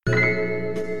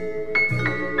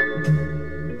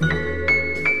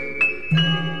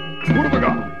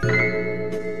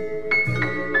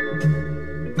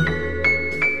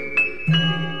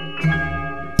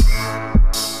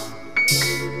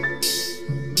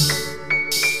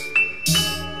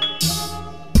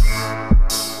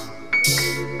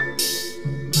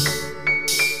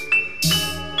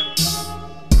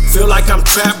I'm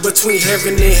trapped between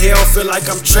heaven and hell. Feel like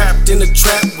I'm trapped in a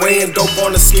trap, weighing dope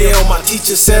on the scale. My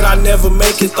teacher said I never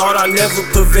make it, thought I never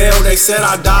prevail. They said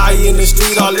I die in the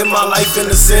street, all in my life in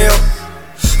the cell.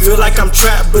 Feel like I'm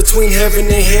trapped between heaven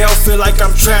and hell. Feel like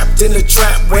I'm trapped in a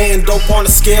trap, weighing dope on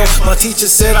the scale. My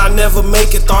teacher said I never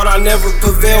make it, thought I never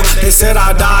prevail. They said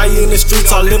I die in the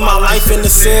streets, I'll live my life in the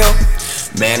cell.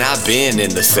 Man, I've been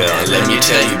in the cell, and let me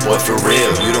tell you, boy, for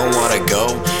real, you don't wanna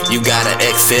go. You gotta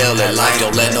excel at life,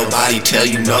 don't let nobody tell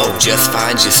you no. Just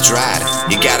find your stride,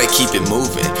 you gotta keep it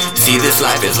moving. See, this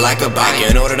life is like a bike,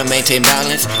 in order to maintain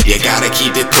balance, you gotta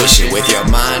keep it pushing. With your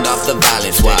mind off the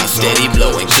balance, while steady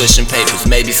blowing cushion papers,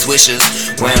 maybe swishers.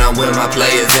 When I'm with my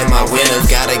players and my winners,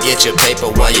 gotta get your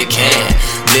paper while you can.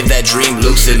 Live that dream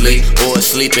lucidly, or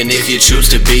sleeping if you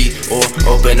choose to be, or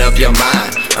open up your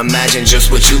mind, imagine just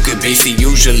what you could be. See,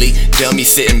 usually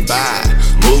dummies sitting by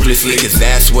movelessly, cause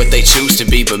that's what they choose to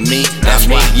be. But me, that's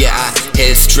why, yeah, I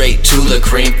head straight to the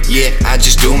cream. Yeah, I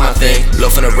just do my thing,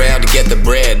 loafing around to get the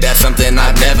bread. That's something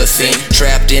I've never seen.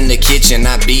 Trapped in the kitchen,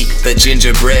 I be the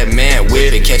gingerbread man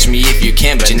whipping. Catch me if you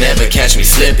can, but you never catch me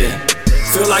slipping.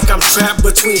 Feel like I'm trapped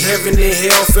between heaven and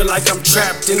hell. Feel like I'm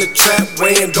trapped in a trap,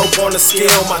 weighing dope on the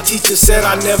scale. My teacher said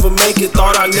I never make it,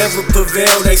 thought I never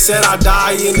prevail. They said I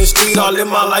die in the street, all live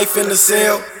my life in the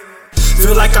cell.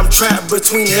 Feel like I'm trapped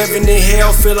between heaven and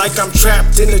hell. Feel like I'm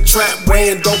trapped in a trap,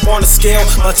 weighing dope on the scale.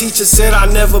 My teacher said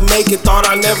I never make it, thought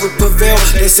I never prevail.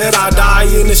 They said I die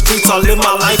in the streets, I'll live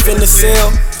my life in the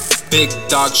cell. Big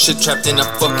dog shit, trapped in a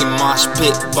fucking mosh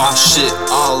pit. Boss shit,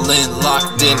 all in,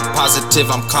 locked in, positive,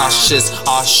 I'm cautious.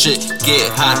 All shit, get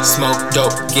high, smoke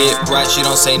dope, get right. She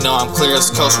don't say no, I'm clear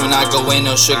as coast. When I go in,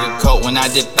 no sugar coat. When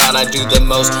I dip out, I do the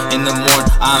most. In the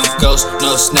morning, I'm ghost,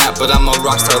 no snap, but I'm a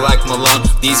rockstar like Malone.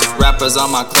 These rappers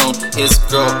are my clone, his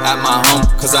girl at my home.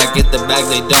 Cause I get the bag,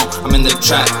 they don't. I'm in the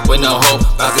trap with no hope,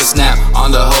 about to snap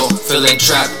on the hoe. Feeling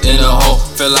trapped in a hole,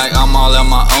 feel like I'm all on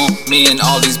my own. Me and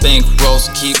all these bank rolls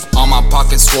keep all my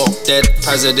pockets swole. Dead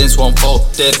presidents won't fold,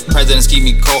 dead presidents keep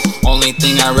me cold. Only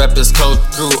thing I rep is code.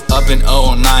 Grew up in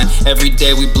 09, every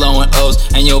day we blowing O's.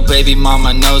 And your baby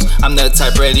mama knows I'm that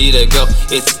type ready to go.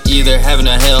 It's either heaven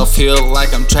or hell, feel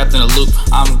like I'm trapped in a loop.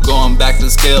 I'm going back to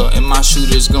scale and my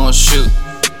shooter's gonna shoot.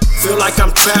 Feel like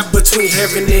I'm trapped between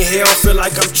heaven and hell. Feel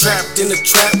like I'm trapped in a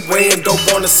trap, weighing dope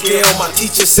on the scale. My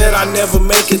teacher said I never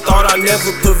make it, thought I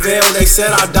never prevail. They said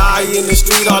I die in the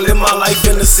street, I'll live my life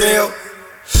in the cell.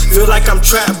 Feel like I'm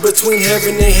trapped between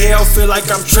heaven and hell. Feel like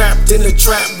I'm trapped in a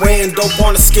trap, weighing dope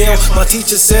on the scale. My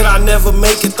teacher said I never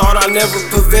make it, thought I never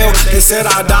prevail. They said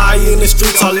I die in the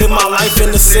streets, I'll live my life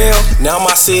in the cell. Now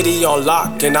my city on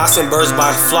lock, and I send birds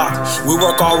by the flock. We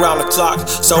work all around the clock,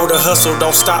 so the hustle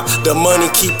don't stop. The money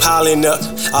keep piling up,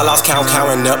 I lost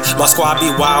counting up. My squad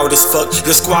be wild as fuck,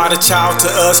 your squad a child to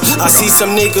us. I see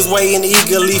some niggas waiting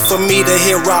eagerly for me to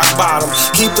hit rock bottom.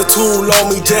 Keep the tool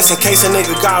on me just in case a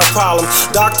nigga got a problem.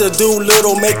 Dr.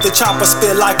 Doolittle make the chopper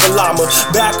spit like a llama.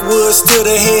 Backwoods to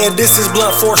the head, this is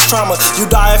blunt force trauma. You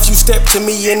die if you step to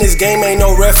me, in this game ain't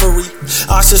no referee.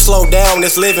 I should slow down,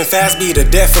 this living fast be the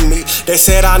death of me. They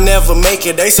said I never make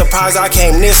it, they surprised I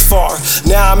came this far.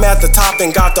 Now I'm at the top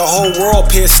and got the whole world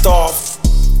pissed off.